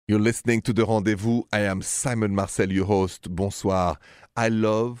You're listening to The Rendezvous. I am Simon Marcel, your host. Bonsoir. I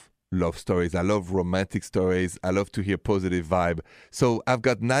love love stories. I love romantic stories. I love to hear positive vibe. So I've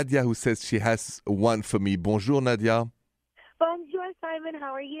got Nadia who says she has one for me. Bonjour, Nadia. Bonjour, Simon.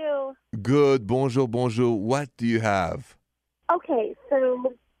 How are you? Good. Bonjour, bonjour. What do you have? Okay,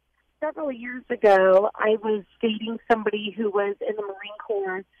 so several years ago, I was dating somebody who was in the Marine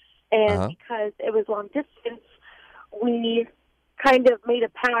Corps, and because it was long distance, we kind of made a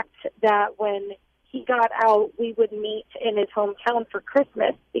pact that when he got out, we would meet in his hometown for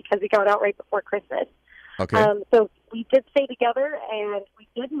Christmas because he got out right before Christmas. Okay. So we did stay together, and we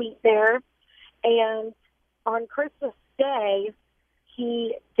did meet there. And on Christmas Day,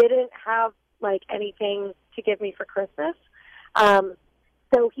 he didn't have, anything to give me for Christmas.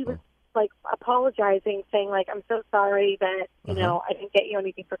 So he was, apologizing, saying, I'm so sorry that, you know, I didn't get you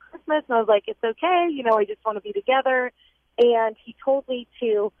anything for Christmas. And I was like, it's okay. I just want to be together. And he told me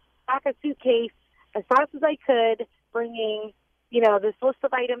to pack a suitcase as fast as I could, bringing, this list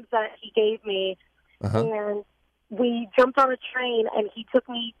of items that he gave me. And we jumped on a train, and he took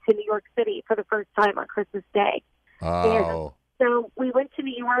me to New York City for the first time on Christmas Day. Oh. And so we went to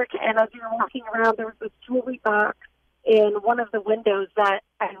New York, and as we were walking around, there was this jewelry box in one of the windows that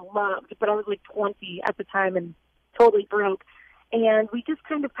I loved, but I was 20 at the time and totally broke. And we just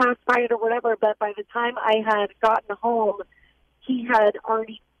kind of passed by it or whatever, but by the time I had gotten home, he had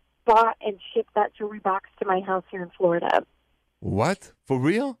already bought and shipped that jewelry box to my house here in Florida. What? For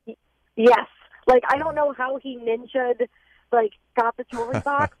real? Yes. I don't know how he ninja'd, got the jewelry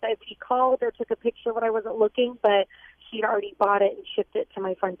box. If he called or took a picture when I wasn't looking, but he'd already bought it and shipped it to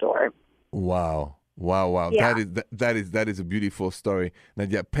my front door. Wow. Wow. Yeah. That is a beautiful story.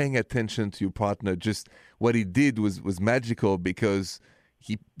 Nadia, paying attention to your partner, just what he did was magical because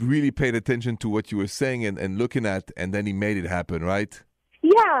he really paid attention to what you were saying and looking at, and then he made it happen, right?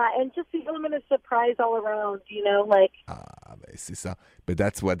 Yeah, and just the element of surprise all around, C'est ça. But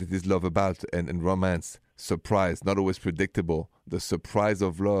that's what it is love about and romance. Surprise, not always predictable. The surprise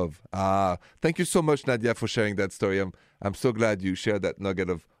of love. Thank you so much, Nadia, for sharing that story. I'm so glad you shared that nugget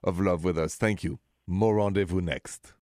of love with us. Thank you. More Rendezvous next.